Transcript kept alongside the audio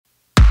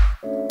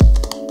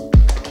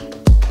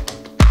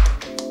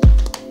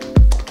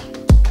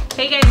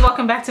Hey guys,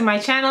 welcome back to my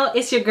channel.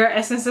 It's your girl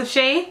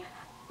Essenceofshay.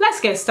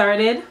 Let's get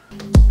started.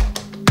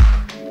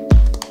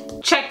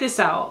 Check this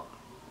out.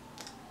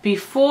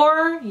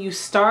 Before you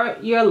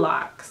start your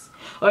locks,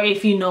 or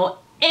if you know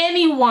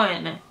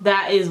anyone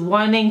that is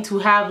wanting to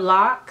have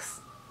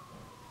locks,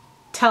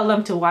 tell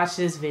them to watch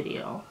this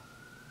video.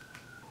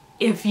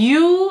 If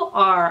you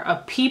are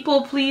a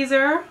people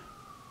pleaser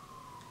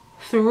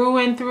through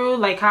and through,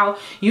 like how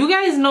you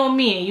guys know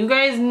me, and you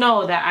guys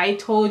know that I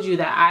told you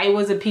that I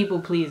was a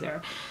people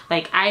pleaser.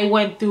 Like I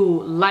went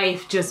through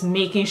life just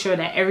making sure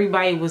that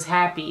everybody was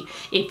happy.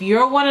 If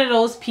you're one of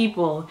those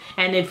people,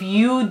 and if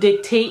you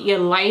dictate your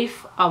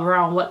life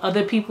around what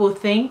other people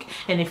think,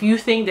 and if you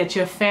think that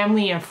your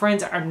family and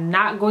friends are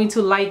not going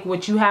to like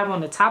what you have on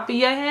the top of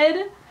your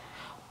head,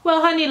 well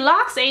honey,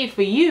 locks ain't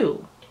for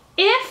you.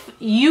 If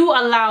you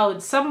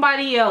allowed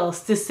somebody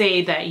else to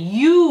say that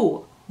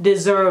you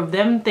deserve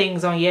them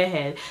things on your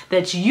head,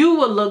 that you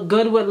will look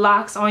good with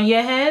locks on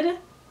your head,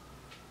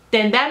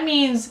 then that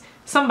means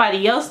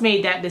somebody else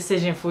made that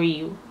decision for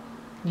you.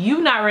 You're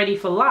not ready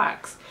for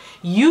locks.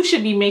 You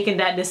should be making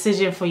that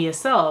decision for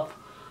yourself.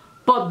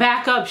 But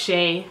back up,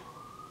 Shay.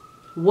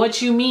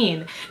 What you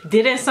mean?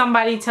 Didn't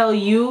somebody tell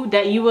you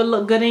that you would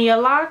look good in your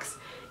locks?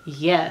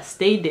 Yes,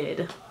 they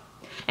did.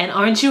 And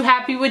aren't you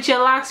happy with your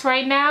locks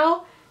right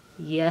now?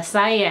 Yes,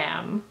 I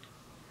am.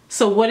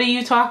 So what are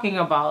you talking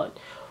about?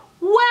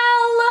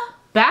 Well,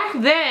 back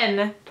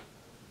then,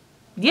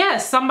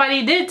 yes,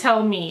 somebody did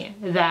tell me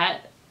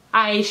that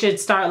I should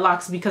start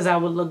locks because I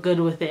would look good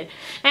with it.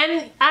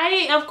 And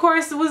I, of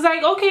course, was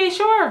like, okay,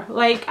 sure.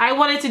 Like, I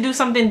wanted to do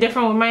something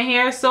different with my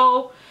hair,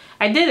 so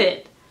I did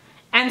it.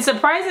 And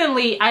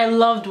surprisingly, I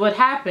loved what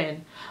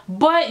happened.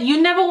 But you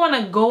never want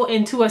to go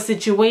into a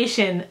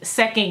situation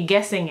second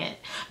guessing it.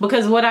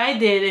 Because what I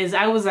did is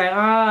I was like, oh,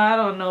 I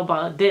don't know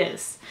about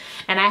this.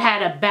 And I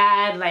had a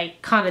bad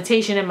like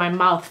connotation in my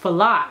mouth for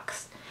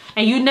locks.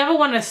 And you never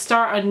want to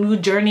start a new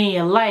journey in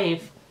your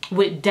life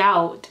with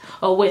doubt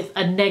or with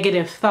a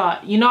negative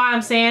thought. You know what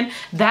I'm saying?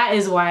 That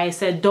is why I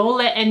said don't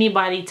let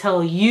anybody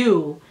tell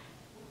you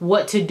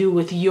what to do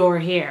with your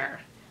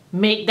hair.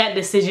 Make that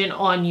decision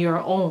on your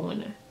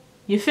own.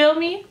 You feel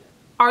me?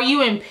 Are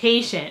you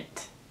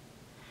impatient?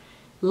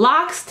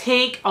 Locks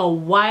take a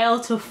while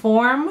to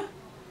form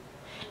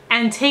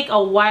and take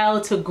a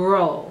while to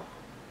grow.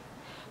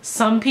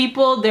 Some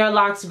people, their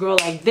locks grow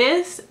like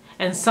this,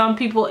 and some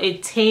people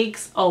it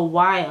takes a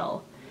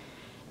while.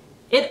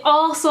 It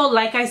also,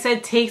 like I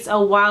said, takes a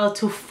while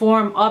to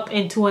form up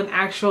into an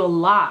actual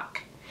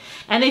lock.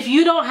 And if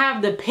you don't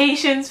have the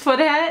patience for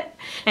that,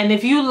 and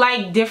if you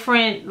like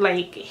different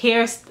like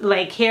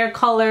hair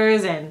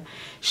colors and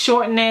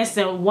shortness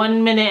and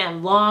 1 minute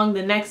and long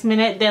the next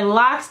minute, then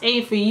locks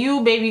ain't for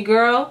you, baby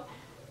girl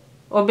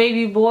or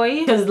baby boy,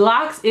 because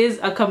locks is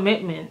a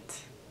commitment.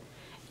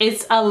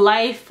 It's a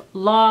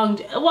lifelong,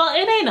 well,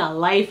 it ain't a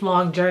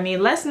lifelong journey.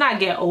 Let's not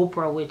get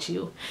Oprah with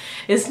you.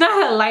 It's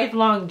not a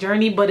lifelong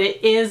journey, but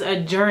it is a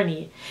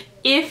journey.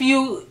 If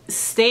you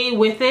stay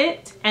with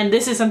it, and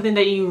this is something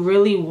that you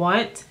really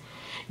want,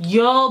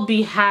 you'll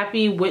be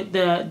happy with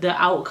the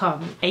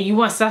outcome. And you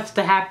want stuff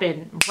to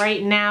happen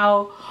right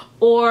now,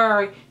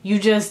 or you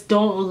just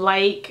don't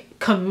like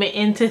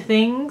committing to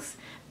things,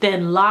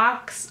 then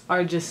locks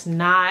are just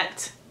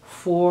not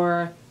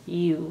for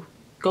you.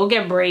 Go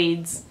get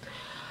braids.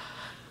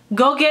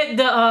 Go get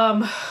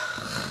the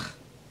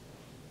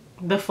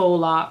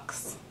faux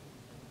locks.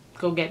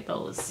 Go get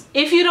those.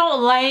 If you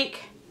don't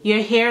like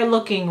your hair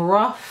looking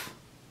rough,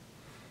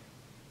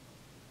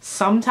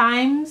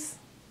 sometimes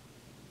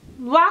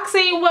locks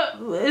ain't what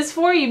is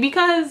for you,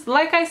 because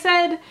like I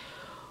said,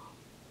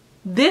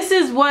 this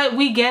is what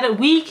we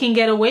can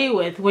get away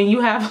with when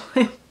you have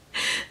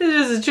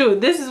this is the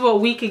truth. This is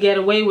what we could get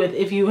away with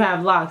if you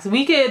have locks.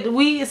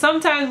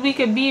 Sometimes we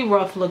could be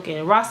rough looking.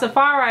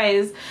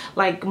 Rastafaris,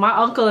 like my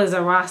uncle is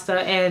a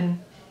Rasta and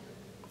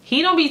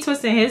he don't be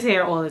twisting his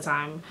hair all the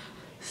time.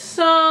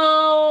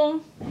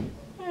 So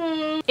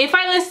if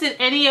I listed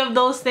any of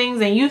those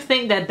things and you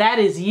think that that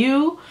is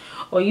you,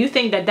 or you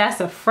think that that's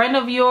a friend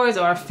of yours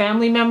or a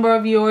family member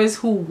of yours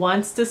who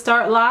wants to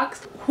start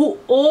locks,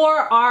 or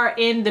are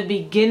in the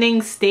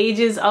beginning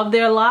stages of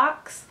their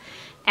locks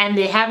and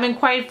they haven't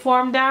quite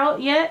formed out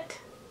yet,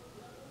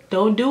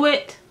 don't do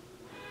it.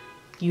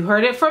 You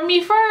heard it from me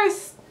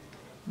first.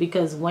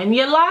 Because when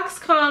your locks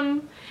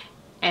come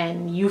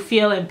and you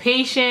feel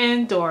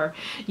impatient, or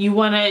you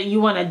want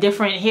a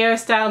different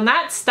hairstyle,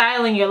 not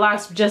styling your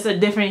locks, just a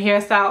different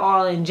hairstyle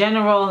all in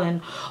general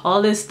and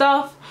all this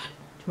stuff,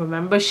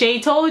 remember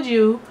Shay told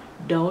you,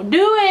 don't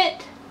do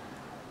it.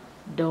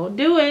 Don't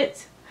do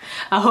it.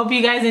 I hope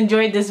you guys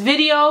enjoyed this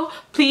video.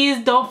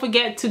 Please don't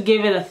forget to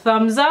give it a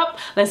thumbs up.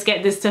 Let's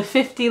get this to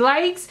 50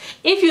 likes.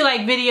 If you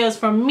like videos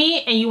from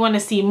me and you want to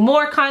see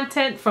more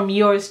content from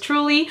yours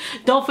truly,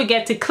 don't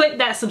forget to click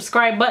that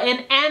subscribe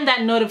button and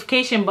that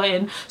notification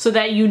button so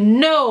that you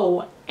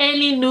know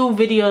any new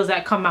videos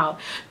that come out.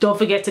 Don't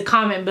forget to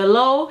comment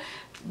below.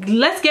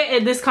 Let's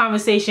get this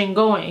conversation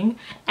going,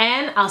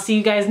 and I'll see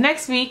you guys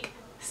next week.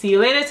 See you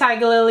later,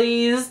 Tiger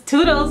Lilies.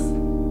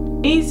 Toodles.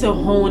 need to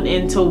hone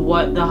into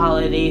what the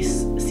holiday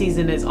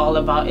season is all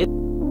about.